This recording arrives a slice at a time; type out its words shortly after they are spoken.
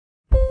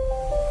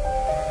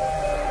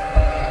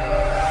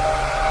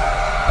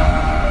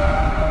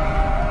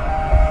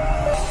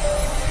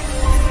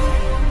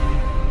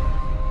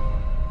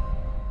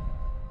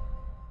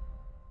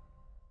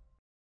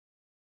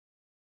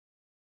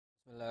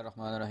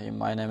Bismillahirrahmanirrahim.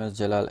 My name is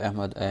Jalal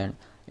Ahmad, and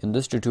in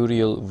this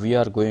tutorial we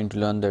are going to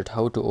learn that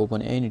how to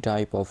open any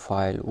type of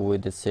file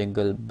with a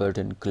single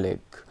button click.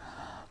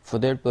 For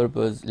that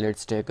purpose,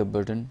 let's take a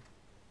button,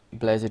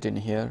 place it in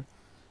here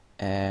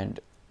and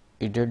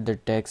edit the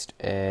text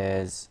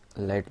as,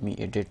 let me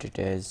edit it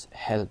as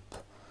help.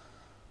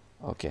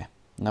 Okay,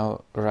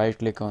 now right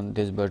click on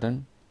this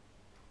button,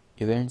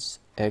 events,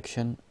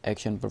 action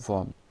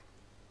performed.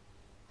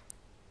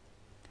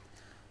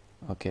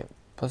 Okay,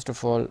 first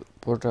of all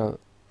put a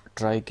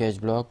try catch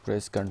block,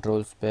 press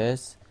Ctrl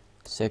space,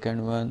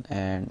 second one,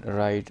 and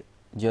write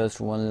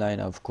just one line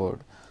of code.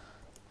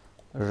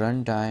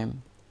 Runtime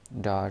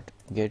dot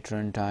get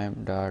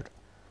runtime dot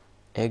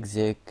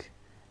exec,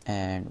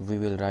 and we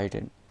will write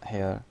in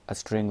here a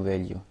string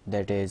value,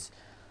 that is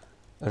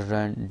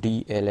run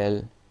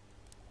dll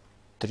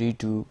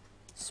 32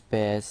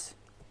 space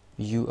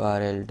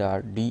url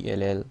dot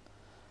dll,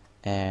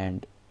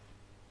 and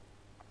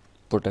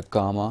put a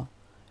comma,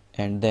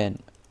 and then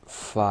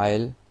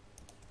file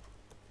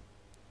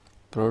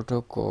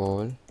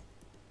protocol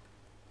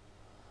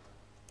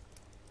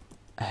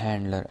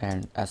handler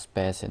and a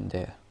space in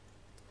there.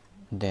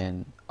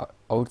 Then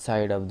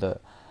outside of the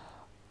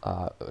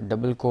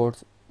double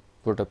quotes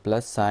put a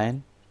plus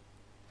sign,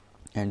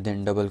 and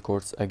then double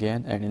quotes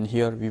again, and in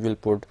here we will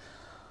put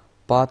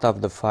path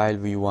of the file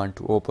we want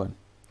to open.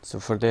 So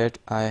for that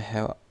I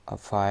have a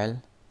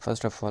file.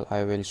 First of all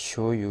I will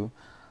show you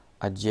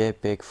a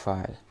jpeg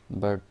file,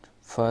 but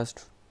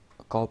first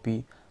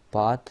copy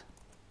path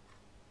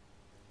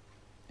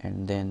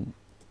and then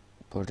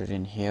put it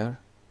in here,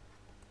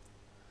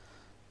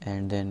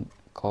 and then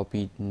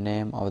copy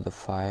name of the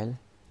file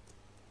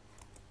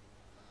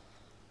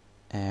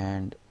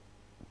and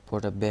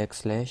put a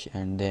backslash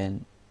and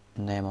then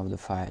name of the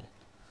file.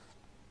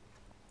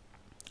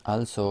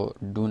 Also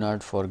do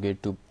not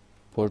forget to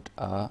put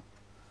a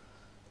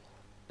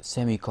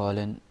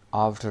semicolon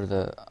after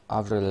the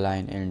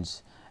line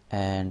ends,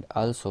 and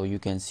also you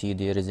can see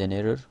there is an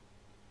error,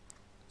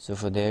 so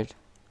for that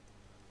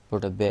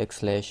put a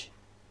backslash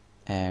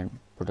and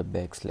put a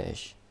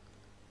backslash.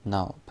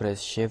 Now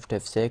press Shift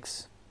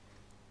F6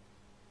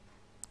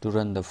 to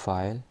run the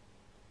file,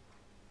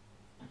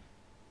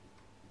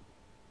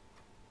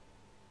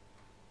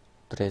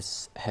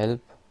 press help,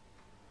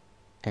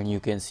 and you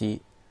can see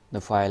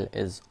the file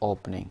is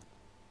opening.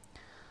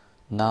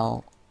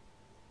 Now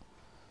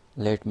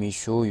let me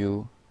show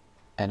you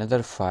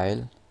another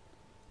file.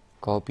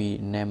 Copy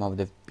name of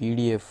the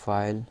PDF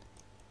file,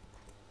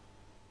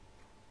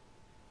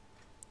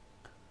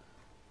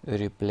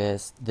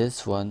 replace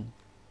this one,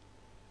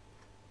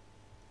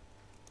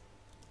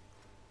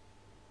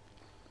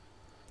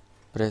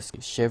 press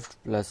Shift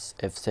plus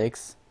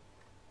F6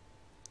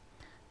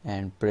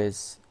 and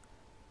press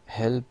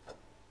help,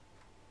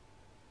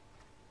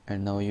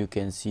 and now you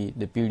can see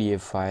the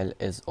PDF file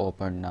is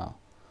opened now.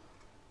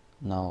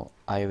 Now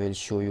I will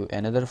show you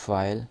another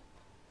file.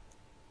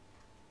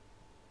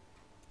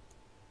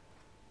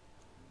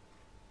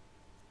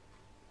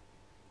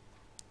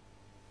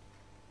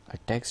 A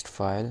text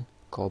file,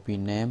 copy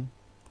name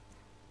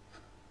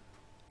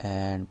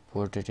and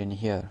put it in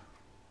here,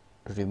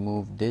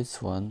 remove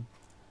this one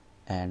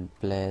and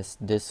place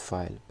this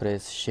file.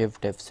 Press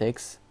Shift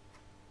F6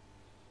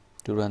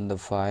 to run the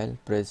file,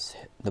 press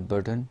the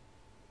button,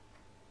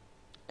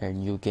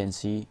 and you can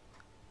see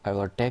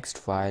our text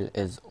file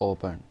is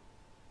open.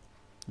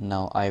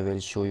 Now I will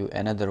show you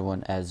another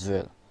one as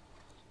well,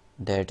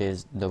 that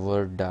is the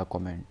Word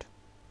document.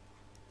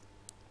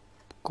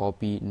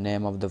 Copy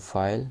name of the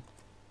file,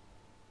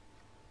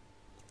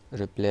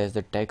 replace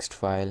the text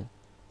file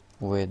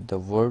with the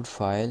Word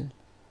file,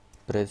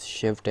 press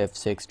Shift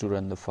F6 to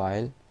run the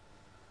file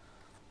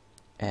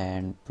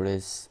and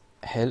press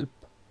help,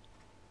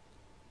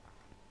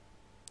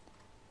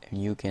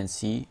 and you can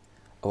see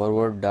our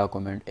Word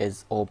document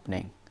is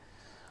opening.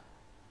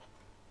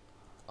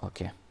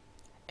 Okay,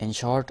 in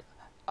short,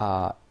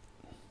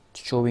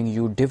 showing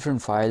you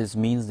different files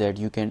means that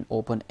you can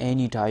open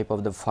any type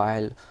of the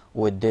file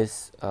with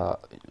this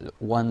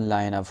one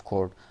line of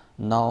code.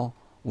 Now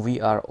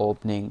we are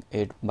opening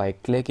it by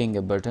clicking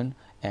a button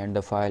and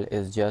the file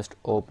is just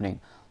opening.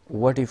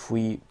 What if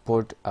we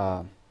put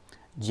a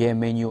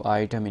menu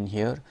item in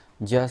here,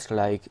 just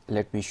like,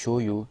 let me show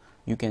you,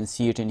 you can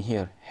see it in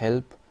here,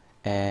 help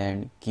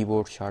and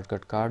keyboard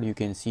shortcut card, you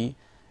can see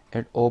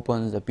it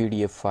opens the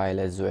PDF file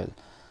as well.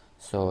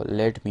 So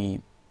let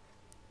me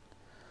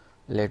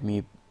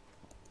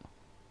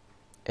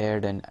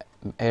add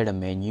a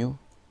menu.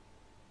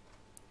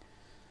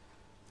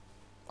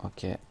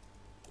 Okay,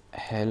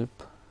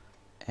 help,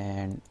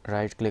 and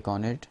right click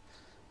on it,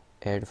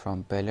 add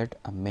from palette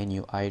a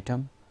menu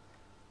item,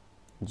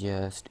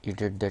 just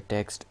edit the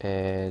text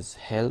as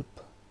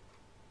help,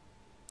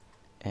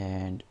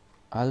 and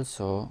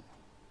also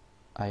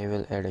I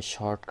will add a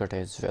shortcut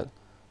as well.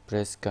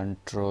 Press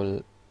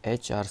Ctrl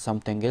H or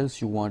something else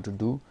you want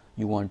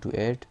to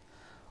add.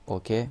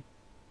 Okay,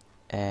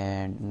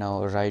 and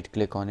now right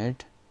click on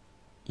it,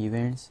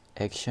 events,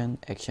 action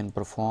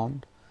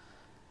performed,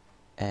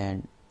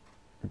 and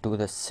do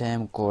the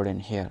same code in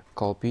here,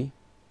 copy,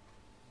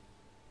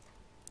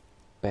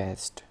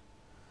 paste.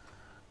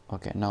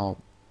 Okay, now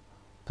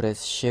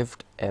press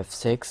shift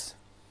F6.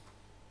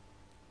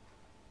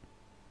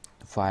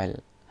 File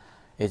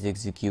is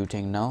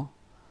executing now,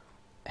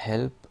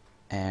 help,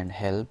 and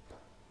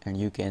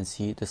you can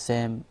see the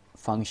same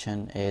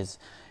function is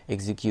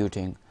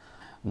executing.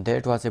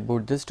 That was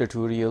about this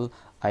tutorial.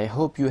 I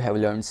hope you have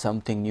learned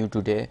something new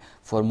today.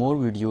 For more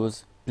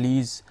videos,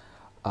 please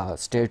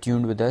stay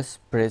tuned with us,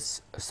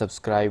 press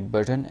subscribe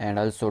button, and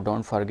also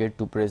don't forget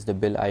to press the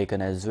bell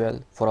icon as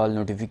well for all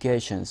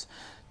notifications.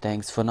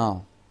 Thanks for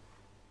now.